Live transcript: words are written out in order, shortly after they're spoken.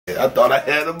I thought I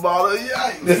had a bottle of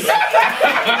yikes.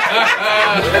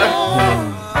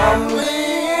 I'm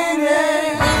leaning.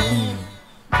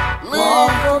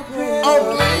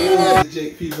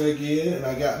 Jake Fever again, and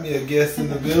I got me a guest in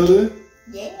the building.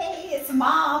 Yay, it's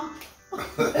Mom.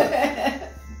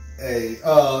 Hey,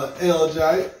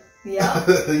 LJ. Yeah.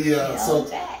 Yeah.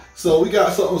 So we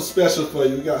got something special for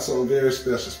you. We got something very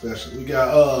special. We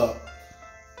got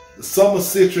the Summer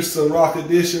Citrus Ciroc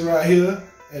edition right here,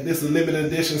 and this is a limited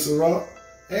edition Ciroc,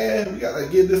 and we gotta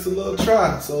give this a little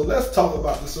try. So let's talk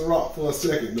about the Ciroc for a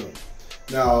second though.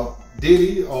 Now,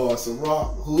 Diddy or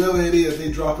Ciroc, whoever it is, they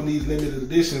dropping these limited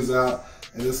editions out,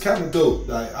 and it's kind of dope.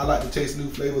 Like, I like to taste new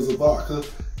flavors of vodka,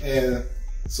 and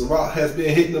Ciroc has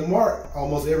been hitting the mark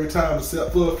almost every time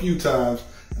except for a few times,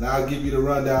 and I'll give you the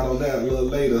rundown on that a little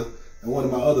later in one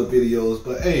of my other videos.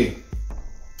 But hey,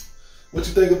 what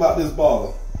you think about this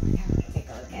bottle? Take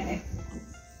a look at it.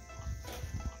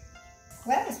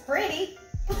 Well, it's pretty.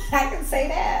 I can say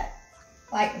that.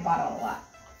 Like the bottle a lot.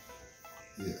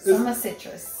 Yeah, Summer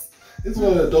Citrus. It's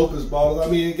one of the dopest bottles. I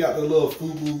mean, it got the little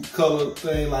FUBU color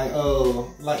thing like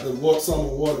the summer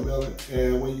watermelon.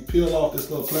 And when you peel off this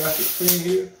little plastic thing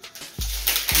here,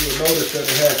 you'll notice that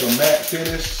it has a matte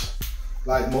finish,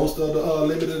 like most of the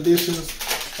limited editions,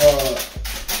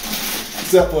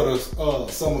 except for the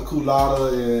summer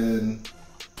culotta and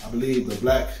I believe the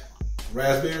black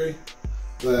raspberry.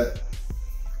 But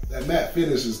that matte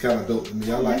finish is kind of dope to me.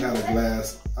 I like how the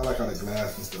glass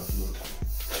and stuff look.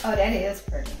 Oh, that is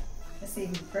pretty. It's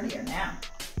even prettier now.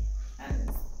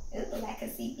 Ooh, I can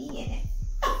see me in it.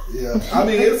 Yeah, I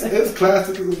mean it's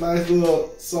classic. It's a nice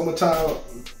little summertime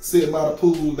sitting by the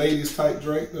pool, ladies type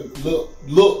drink.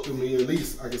 Look to me, at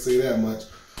least I can say that much.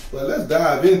 But let's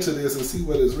dive into this and see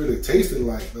what it's really tasting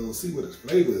like, though. See what its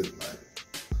flavor is like.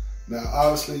 Now,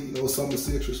 obviously, you know, summer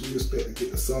citrus. We expect to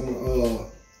get the summer,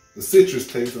 the citrus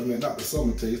taste. I mean, not the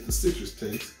summer taste, the citrus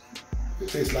taste. If it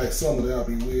tastes like summer, that'll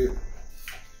be weird.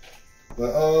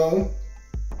 But it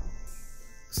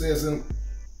says in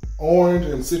orange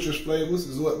and citrus flavors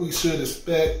is what we should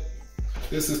expect.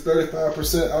 This is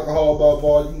 35% alcohol by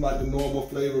volume, like the normal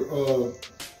flavor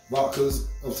vodkas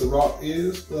of Ciroc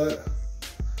is. But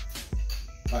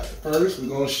like first, we're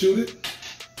gonna shoot it.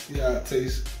 See how it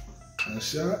tastes in a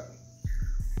shot.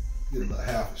 Get about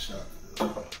half a shot.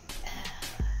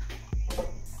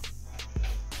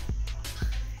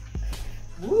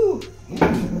 Woo!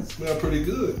 Smell pretty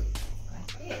good.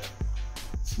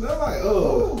 Smell like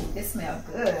Ooh, it smells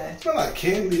good. Smell like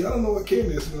candy. I don't know what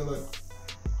candy it smells like.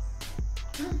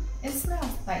 It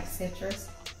smells like citrus.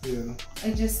 Yeah.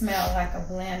 It just smells like a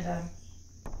blend of.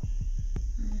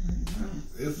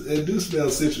 It do smell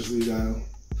citrusy now,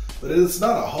 but it's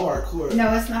not a hardcore.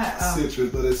 No, it's not citrus,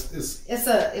 but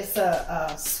it's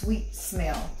a sweet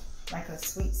smell, like a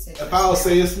sweet citrus. If I would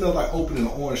say it smells like opening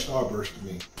an orange starburst to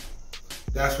me.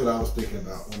 That's what I was thinking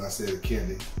about when I said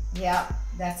candy. Yeah,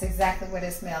 that's exactly what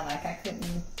it smelled like. I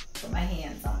couldn't put my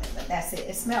hands on it, but that's it.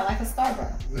 It smelled like a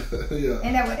Starburst. Yeah.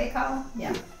 Isn't that what they call them?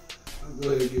 Yeah. I'll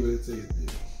go ahead and give it a taste.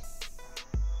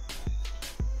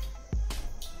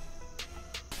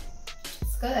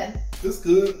 It's good. It's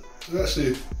good. It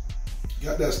actually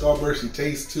got that Starbursty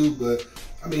taste too, but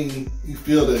I mean, you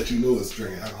feel that you know it's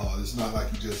drinking alcohol. It's not like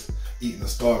you're just eating a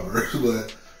Starburst,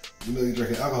 but you know you're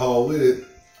drinking alcohol with it.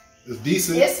 It's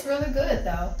decent. It's really good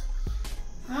though.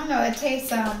 I don't know, it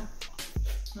tastes, let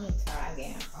me try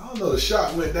again. I don't know, the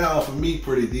shot went down for me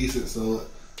pretty decent, so,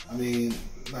 I mean,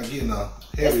 not getting a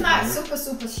heavy It's not burner.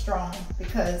 super strong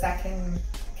because I can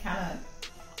kind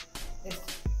of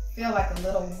feel like a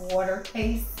little water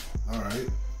taste. All right.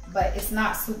 But it's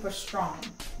not super strong.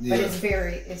 Yeah. But it's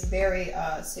very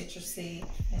citrusy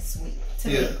and sweet to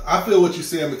me. I feel what you're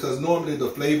saying because normally the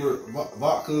flavored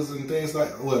vodkas and things the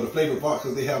flavored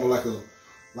vodkas, they have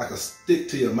like a stick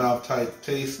to your mouth type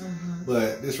taste. Mm-hmm.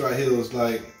 But this right here is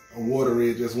like a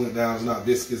watery, it just went down. It's not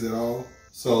viscous at all.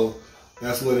 So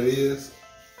that's what it is.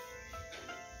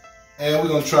 And we're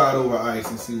gonna try it over ice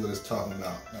and see what it's talking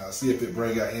about. Now see if it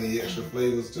bring out any extra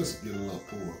flavors. Just get a little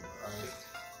pour of ice.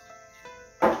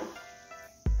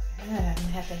 I'm gonna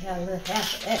have to have a little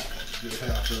half of that. Get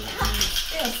half of it.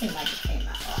 Still seems like it came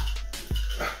out.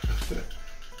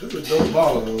 It's a dope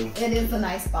bottle though. It is a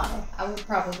nice bottle. I would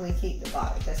probably keep the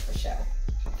bottle just for show.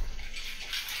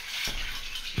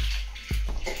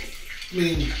 I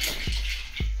mean,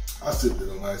 I sipped it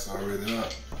on ice already. I'm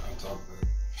talking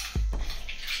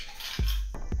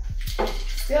about it.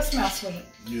 Still smells sweet.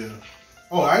 Yeah.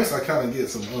 On ice, I kind of get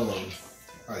some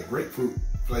like grapefruit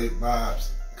flavor vibes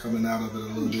coming out of it a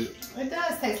little bit. It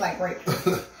does taste like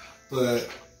grapefruit. But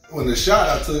when the shot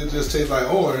I took, it just tastes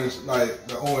like orange, like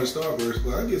the orange Starburst.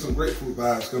 But I get some grapefruit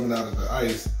vibes coming out of the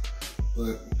ice.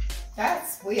 But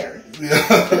that's weird. Yeah.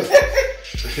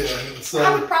 So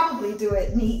I would probably do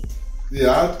it neat.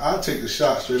 Yeah, I'll take the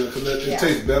shot straight up because it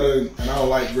tastes better, and I don't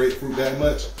like grapefruit that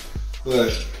much.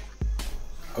 But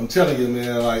I'm telling you,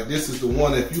 man, like this is the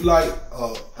one. If you like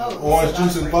orange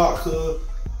juice and vodka,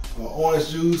 or orange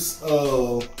juice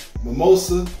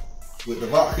mimosa with the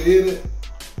vodka in it,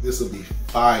 this will be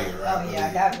fire. Oh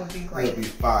yeah, that would be great. It'll be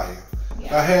fire. Yeah.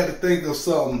 If I had to think of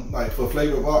something like for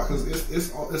flavored vodkas,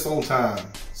 it's on time.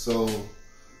 So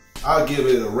I'll give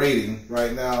it a rating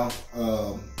right now.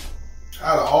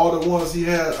 Out of all the ones he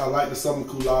had, I like the Summer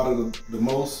Colada the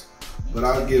most, but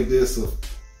I'll give this a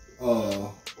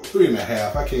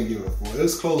 3.5. I can't give it a 4.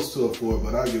 It's close to a 4,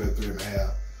 but I'll give it 3.5.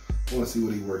 I want to see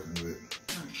what he's working with.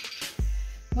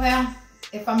 Well,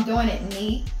 if I'm doing it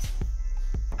neat,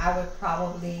 I would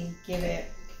probably give it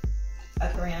a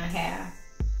 3.5.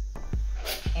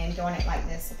 And doing it like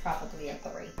this, probably a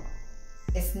 3.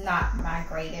 It's not my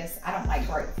greatest. I don't like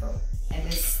grapefruit. And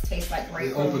this tastes like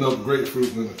grapefruit. They open up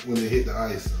grapefruit when they hit the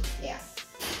ice. So. Yeah.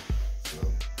 So,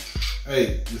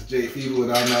 hey, this is Jay Feeble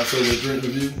with I'm Not Sober Drink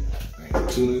Review. Thanks for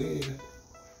tuning in.